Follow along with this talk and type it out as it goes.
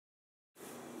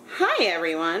Hi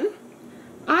everyone,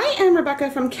 I am Rebecca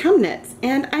from ChemKnits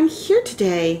and I'm here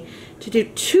today to do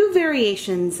two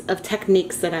variations of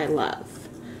techniques that I love.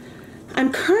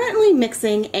 I'm currently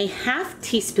mixing a ½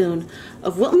 teaspoon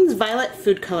of Wilton's violet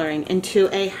food coloring into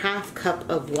a ½ cup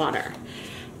of water.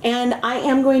 And I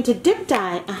am going to dip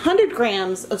dye 100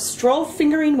 grams of Stroll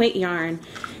fingering weight yarn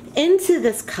into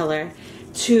this color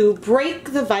to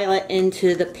break the violet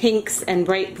into the pinks and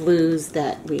bright blues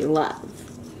that we love.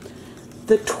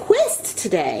 The twist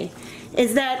today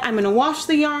is that I'm going to wash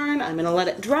the yarn, I'm going to let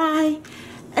it dry,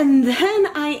 and then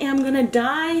I am going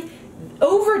to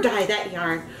over dye that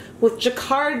yarn with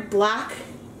Jacquard Black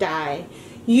dye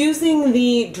using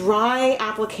the dry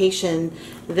application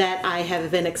that I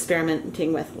have been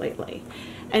experimenting with lately.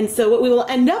 And so what we will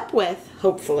end up with,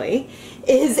 hopefully,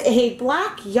 is a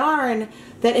black yarn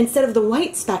that instead of the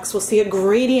white specks, we'll see a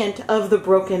gradient of the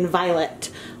broken violet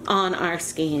on our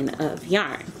skein of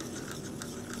yarn.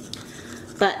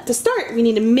 But to start, we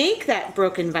need to make that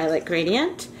broken violet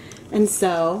gradient, and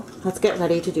so let's get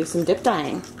ready to do some dip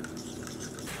dyeing.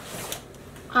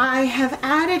 I have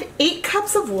added 8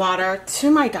 cups of water to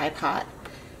my dye pot,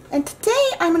 and today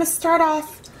I'm going to start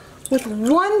off with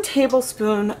 1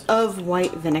 tablespoon of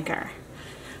white vinegar.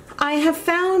 I have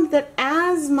found that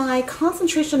as my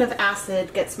concentration of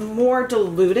acid gets more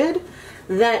diluted,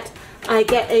 that I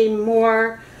get a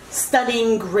more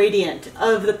stunning gradient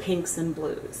of the pinks and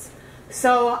blues.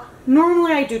 So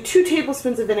normally I do 2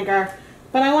 tablespoons of vinegar,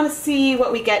 but I want to see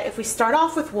what we get if we start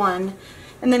off with 1,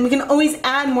 and then we can always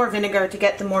add more vinegar to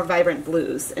get the more vibrant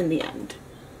blues in the end.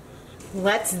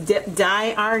 Let's dip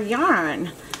dye our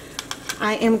yarn.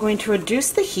 I am going to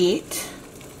reduce the heat,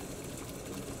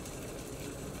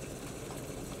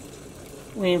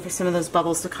 waiting for some of those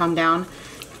bubbles to calm down.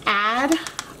 Add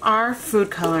our food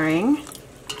coloring,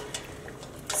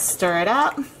 stir it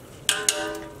up,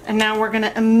 and now we're going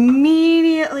to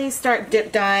immediately start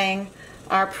dip dyeing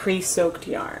our pre-soaked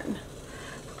yarn.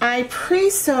 I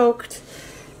pre-soaked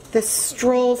the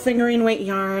Stroll fingering weight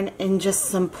yarn in just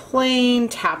some plain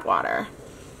tap water.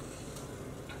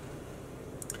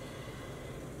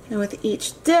 And with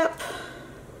each dip,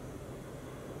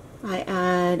 I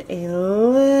add a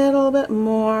little bit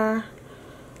more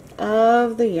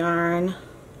of the yarn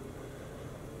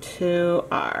to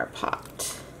our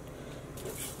pot.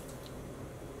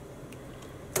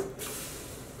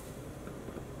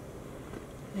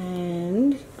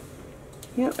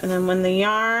 And then when the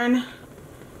yarn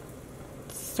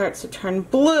starts to turn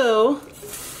blue,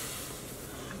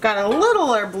 I've got a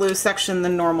littler blue section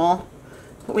than normal,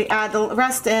 but we add the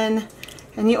rest in,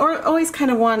 and you always kind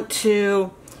of want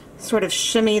to sort of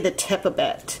shimmy the tip a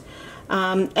bit.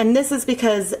 And this is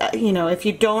because, you know, if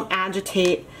you don't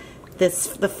agitate the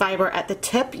fiber at the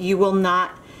tip, you will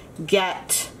not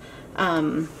get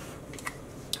the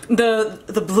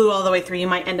blue all the way through. You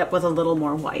might end up with a little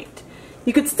more white.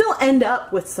 You could still end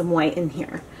up with some white in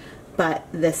here, but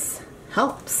this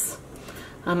helps.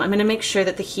 I'm going to make sure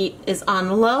that the heat is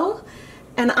on low,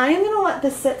 and I am going to let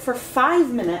this sit for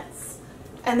 5 minutes,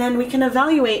 and then we can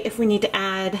evaluate if we need to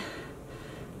add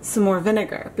some more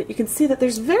vinegar. But you can see that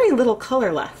there's very little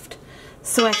color left.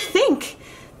 So I think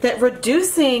that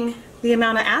reducing the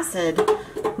amount of acid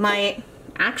might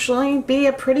actually be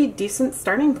a pretty decent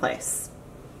starting place.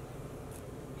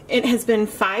 It has been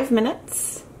 5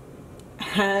 minutes,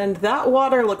 and that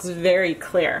water looks very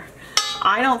clear.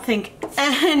 I don't think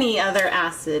any other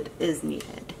acid is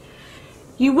needed.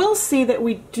 You will see that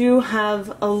we do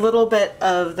have a little bit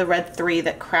of the red 3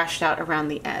 that crashed out around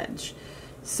the edge.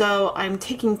 So I'm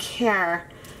taking care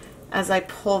as I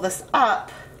pull this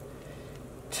up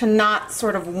to not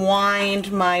sort of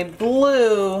wind my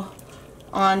blue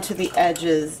onto the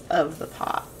edges of the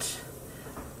pot.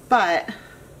 But,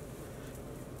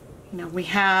 you know, we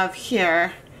have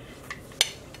here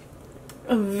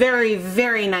a very,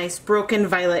 very nice broken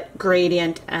violet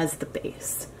gradient as the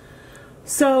base.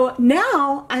 So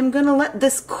now I'm going to let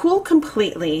this cool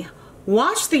completely,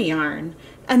 wash the yarn,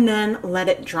 and then let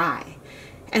it dry.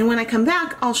 And when I come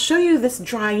back, I'll show you this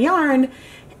dry yarn,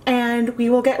 and we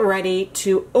will get ready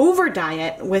to over dye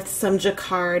it with some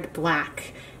Jacquard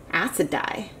Black acid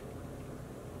dye.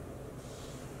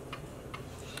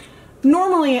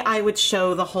 Normally I would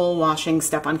show the whole washing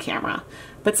step on camera,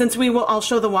 but since I'll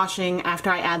show the washing after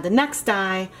I add the next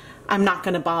dye, I'm not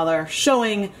going to bother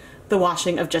showing the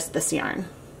washing of just this yarn.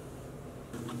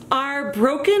 Our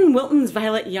broken Wilton's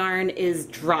violet yarn is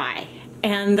dry,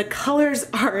 and the colors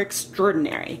are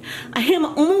extraordinary. I am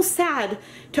almost sad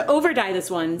to over dye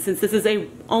this one, since this is a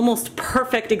almost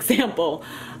perfect example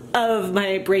of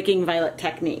my breaking violet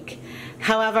technique.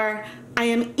 However, I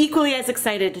am equally as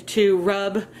excited to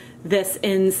rub this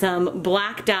in some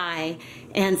black dye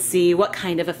and see what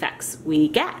kind of effects we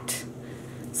get.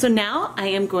 So now I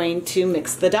am going to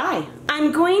mix the dye.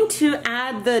 I'm going to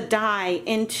add the dye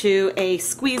into a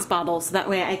squeeze bottle so that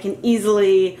way I can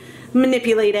easily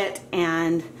manipulate it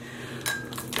and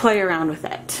play around with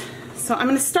it. So I'm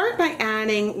going to start by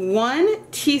adding 1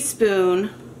 teaspoon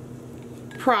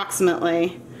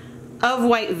approximately of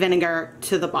white vinegar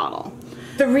to the bottle.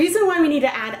 The reason why we need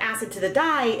to add acid to the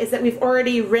dye is that we've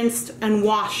already rinsed and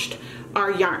washed our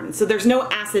yarn, so there's no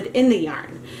acid in the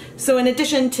yarn. So in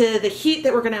addition to the heat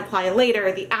that we're going to apply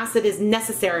later, the acid is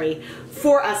necessary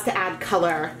for us to add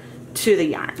color to the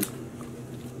yarn.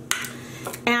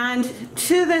 And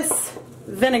to this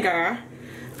vinegar,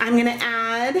 I'm going to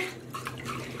add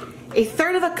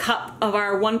 1/3 cup of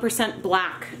our 1%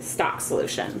 black stock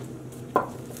solution.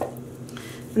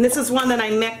 And this is one that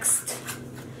I mixed,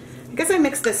 I guess I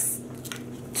mixed this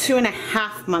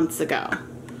 2.5 months ago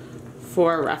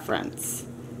for reference.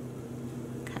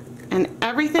 Okay. And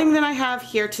everything that I have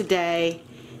here today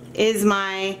is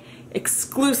my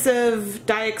exclusive,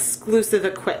 dye exclusive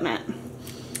equipment.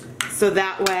 So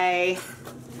that way,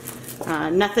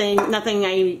 nothing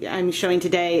I'm showing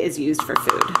today is used for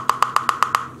food.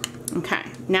 Okay,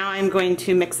 now I'm going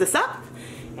to mix this up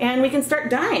and we can start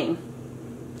dyeing.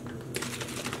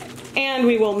 And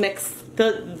we will mix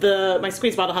my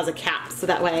squeeze bottle has a cap, so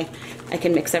that way I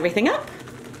can mix everything up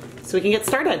so we can get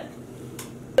started.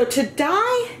 So to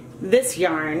dye this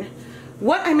yarn,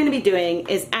 what I'm going to be doing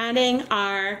is adding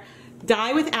our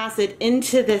dye with acid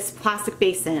into this plastic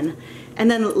basin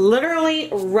and then literally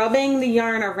rubbing the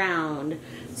yarn around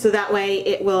so that way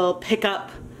it will pick up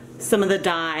some of the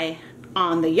dye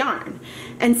on the yarn.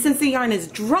 And since the yarn is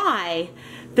dry,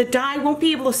 the dye won't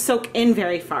be able to soak in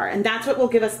very far, and that's what will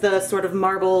give us the sort of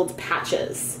marbled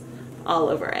patches all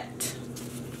over it.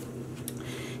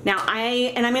 Now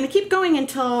I'm going to keep going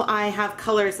until I have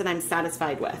colors that I'm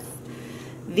satisfied with.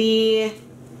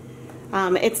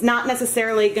 It's not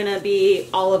necessarily going to be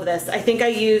all of this. I think I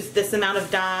used this amount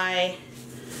of dye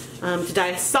to dye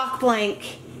a sock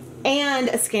blank and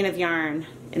a skein of yarn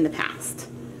in the past.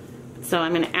 So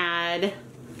I'm going to add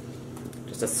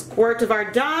just a squirt of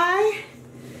our dye,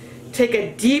 take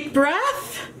a deep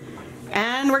breath,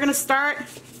 and we're going to start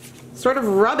sort of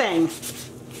rubbing.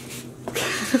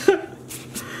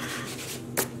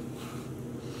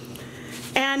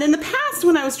 And in the past,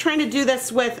 when I was trying to do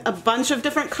this with a bunch of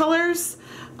different colors,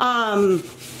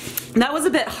 that was a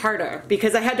bit harder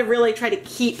because I had to really try to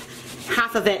keep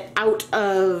half of it out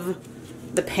of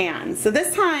the pan. So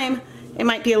this time it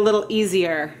might be a little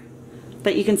easier,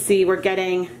 but you can see we're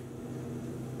getting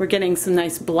some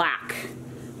nice black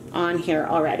on here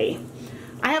already.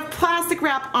 I have plastic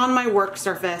wrap on my work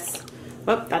surface.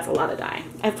 Oh, that's a lot of dye.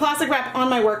 I have plastic wrap on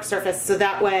my work surface so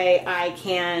that way I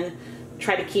can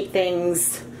try to keep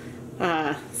things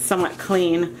somewhat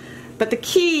clean. But the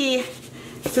key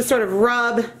is to sort of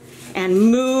rub and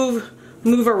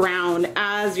move around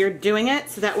as you're doing it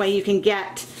so that way you can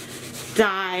get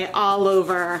dye all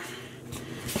over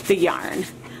the yarn.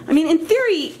 I mean, in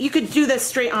theory, you could do this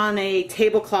straight on a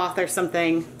tablecloth or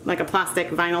something, like a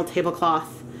plastic vinyl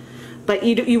tablecloth, but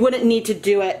you wouldn't need to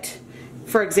do it,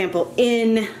 for example,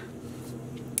 in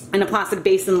a plastic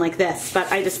basin like this, but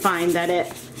I just find that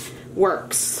it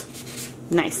works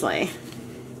nicely.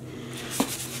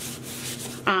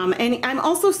 And I'm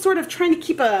also sort of trying to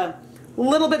keep a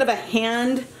little bit of a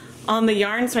hand on the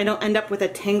yarn so I don't end up with a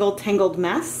tangled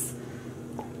mess.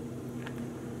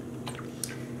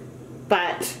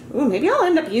 But, ooh, maybe I'll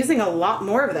end up using a lot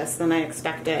more of this than I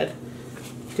expected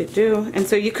to do. And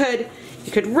so you could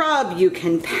rub, you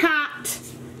can pat,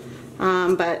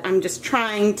 but I'm just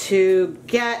trying to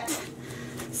get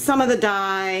some of the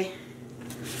dye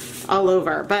all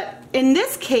over. But in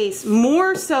this case,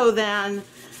 more so than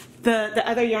the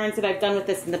other yarns that I've done with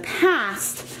this in the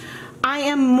past, I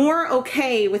am more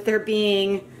okay with there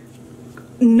being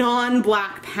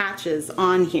non-black patches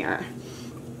on here.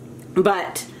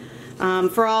 But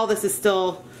for all this is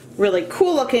still really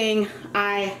cool looking,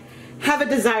 I have a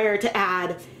desire to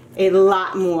add a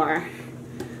lot more.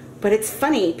 But it's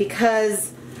funny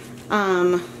because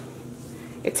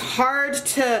it's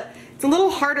a little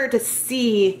harder to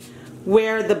see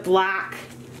where the black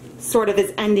sort of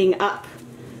is ending up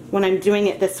when I'm doing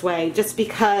it this way, just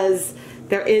because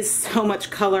there is so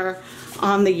much color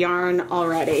on the yarn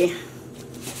already.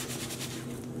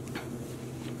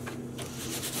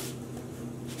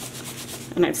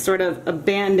 And I've sort of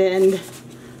abandoned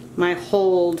my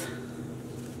hold.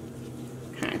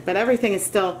 Okay, but everything is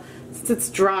still, since it's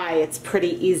dry, it's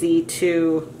pretty easy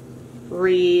to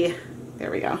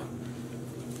there we go,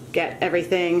 get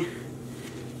everything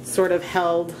sort of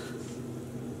held.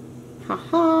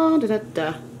 Ha-ha,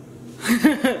 da-da-da.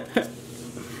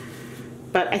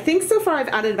 But I think so far I've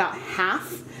added about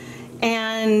half,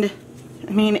 and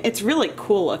I mean, it's really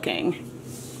cool looking.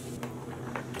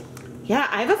 Yeah,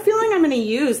 I have a feeling I'm going to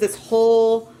use this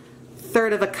whole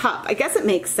third of a cup. I guess it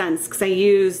makes sense because I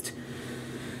used,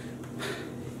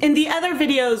 in the other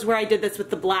videos where I did this with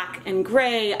the black and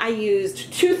gray, I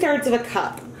used 2/3 of a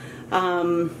cup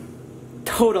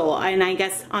total, and I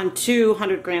guess on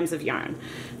 200 grams of yarn.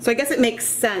 So I guess it makes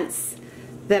sense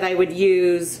that I would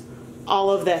use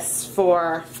all of this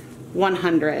for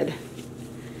 100.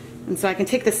 And so I can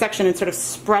take this section and sort of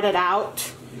spread it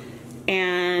out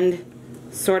and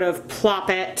sort of plop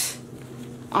it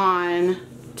on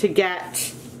to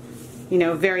get, you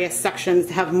know, various sections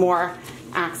to have more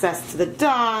access to the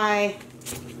dye.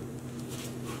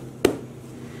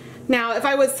 Now, if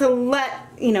I was to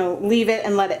leave it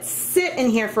and let it sit in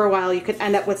here for a while, you could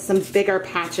end up with some bigger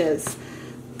patches.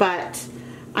 But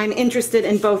I'm interested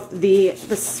in both the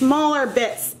smaller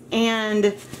bits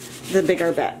and the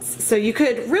bigger bits. So you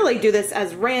could really do this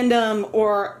as random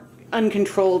or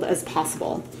uncontrolled as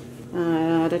possible.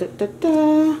 I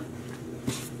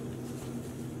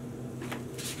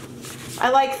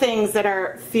like things that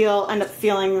end up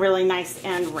feeling really nice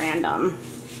and random.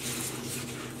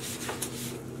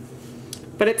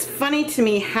 But it's funny to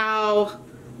me how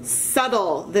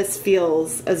subtle this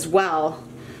feels as well,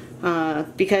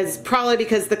 probably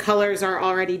because the colors are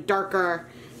already darker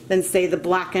than, say, the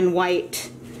black and white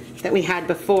that we had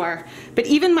before. But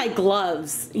even my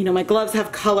gloves, you know, my gloves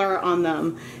have color on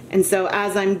them, and so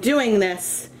as I'm doing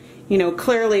this, you know,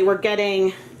 clearly we're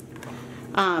getting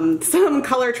some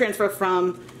color transfer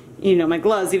from, you know, my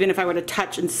gloves, even if I were to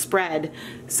touch and spread.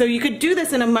 So you could do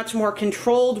this in a much more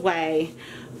controlled way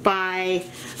by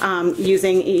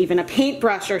using even a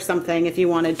paintbrush or something if you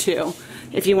wanted to.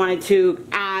 If you wanted to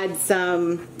add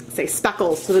some, say,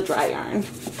 speckles to the dry yarn.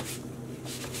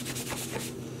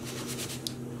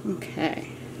 Okay.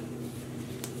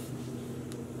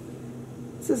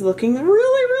 This is looking really,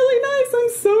 really nice. I'm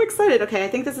so excited. Okay, I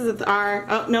think this is our,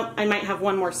 oh no, I might have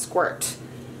one more squirt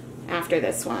after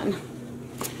this one.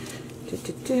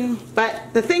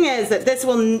 But the thing is that this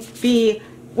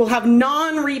will have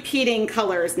non-repeating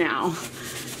colors now,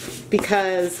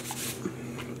 because,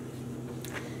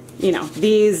 you know,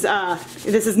 this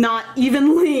is not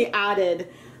evenly added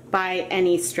by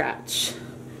any stretch.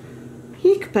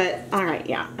 But all right,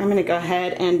 yeah, I'm gonna go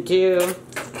ahead and do,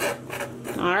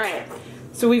 all right.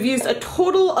 So we've used a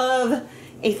total of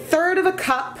 1/3 of a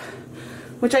cup,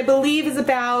 which I believe is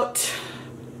about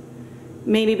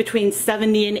maybe between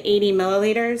 70 and 80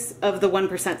 milliliters of the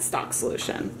 1% stock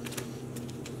solution.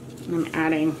 I'm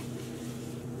adding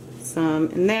some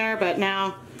in there, but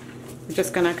now we're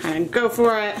just gonna kind of go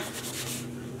for it.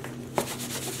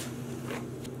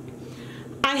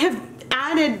 I have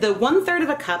added the 1/3 of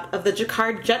a cup of the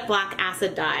Jacquard Jet Black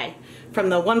acid dye from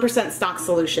the 1% stock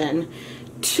solution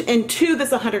into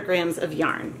this 100 grams of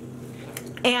yarn.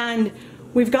 And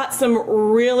we've got some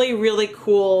really, really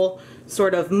cool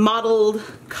sort of mottled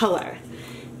color.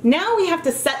 Now we have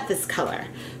to set this color.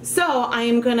 So I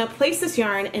am gonna place this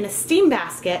yarn in a steam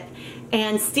basket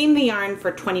and steam the yarn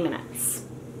for 20 minutes.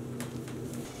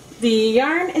 The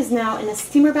yarn is now in a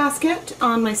steamer basket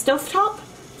on my stovetop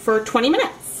for 20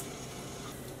 minutes.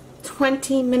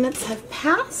 20 minutes have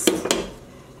passed,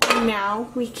 and now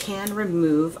we can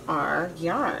remove our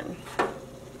yarn.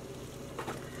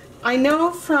 I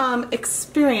know from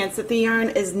experience that the yarn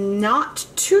is not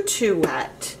too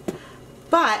wet,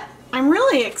 but I'm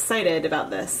really excited about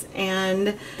this,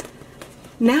 and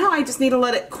now I just need to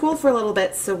let it cool for a little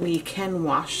bit so we can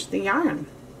wash the yarn.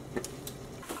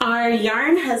 Our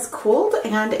yarn has cooled,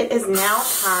 and it is now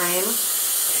time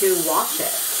to wash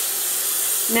it.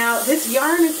 Now, this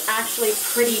yarn is actually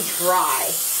pretty dry.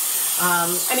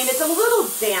 I mean, it's a little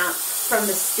damp from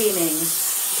the steaming,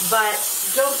 but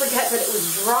don't forget that it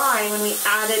was dry when we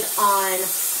added on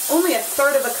only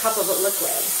 1/3 of a cup of the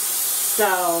liquid.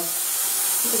 So,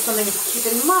 this is something to keep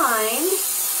in mind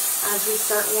as we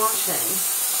start washing.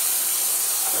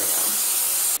 There we go.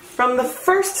 From the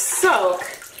first soak,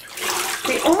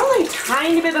 the only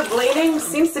tiny bit of bleeding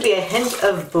seems to be a hint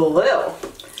of blue.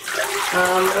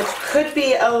 Which could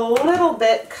be a little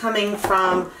bit coming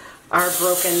from our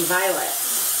broken violet.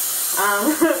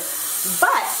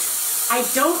 But I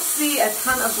don't see a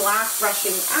ton of black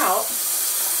brushing out,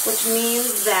 which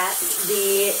means that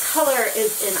the color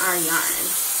is in our yarn.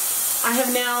 I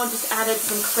have now just added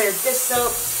some clear dish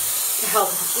soap to help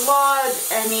dislodge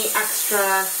any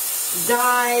extra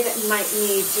dye that might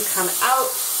need to come out.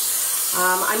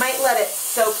 I might let it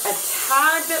soak a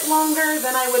tad bit longer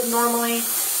than I would normally,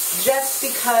 just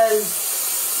because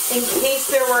in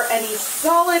case there were any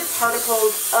solid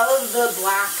particles of the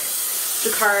black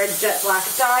Jacquard Jet Black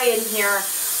dye in here,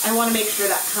 I want to make sure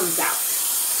that comes out.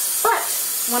 But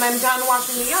when I'm done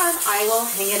washing the yarn, I will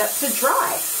hang it up to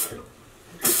dry.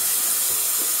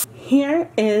 Here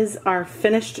is our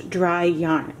finished dry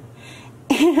yarn.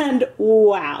 And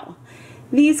wow,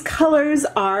 these colors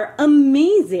are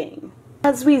amazing.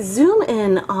 As we zoom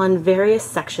in on various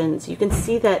sections, you can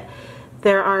see that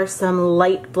there are some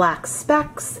light black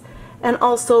specks and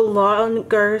also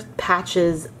longer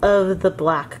patches of the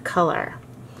black color.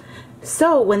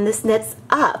 So when this knits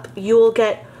up, you will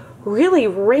get really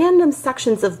random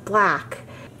sections of black.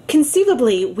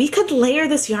 Conceivably, we could layer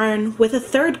this yarn with a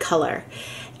third color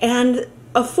and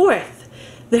a fourth.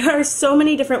 There are so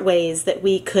many different ways that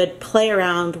we could play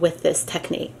around with this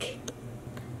technique.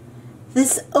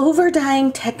 This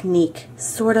overdyeing technique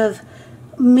sort of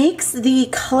makes the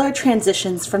color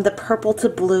transitions from the purple to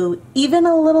blue even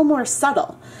a little more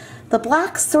subtle. The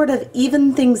black sort of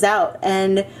even things out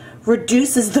and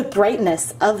reduces the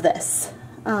brightness of this,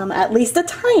 at least a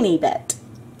tiny bit.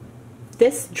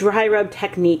 This dry rub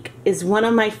technique is one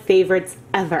of my favorites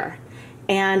ever,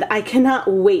 and I cannot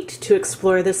wait to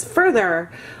explore this further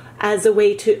as a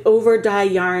way to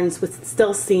overdye yarns with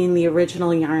still seeing the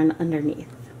original yarn underneath.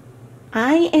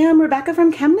 I am Rebecca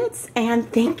from ChemKnits, and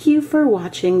thank you for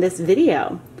watching this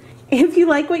video. If you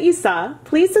like what you saw,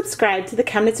 please subscribe to the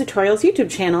ChemKnits Tutorials YouTube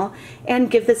channel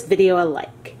and give this video a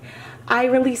like. I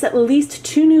release at least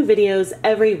 2 new videos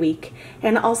every week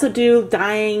and also do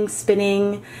dyeing,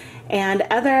 spinning, and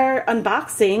other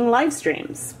unboxing live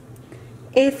streams.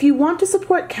 If you want to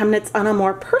support ChemKnits on a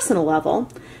more personal level,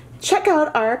 check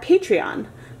out our Patreon.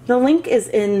 The link is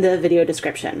in the video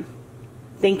description.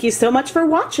 Thank you so much for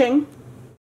watching.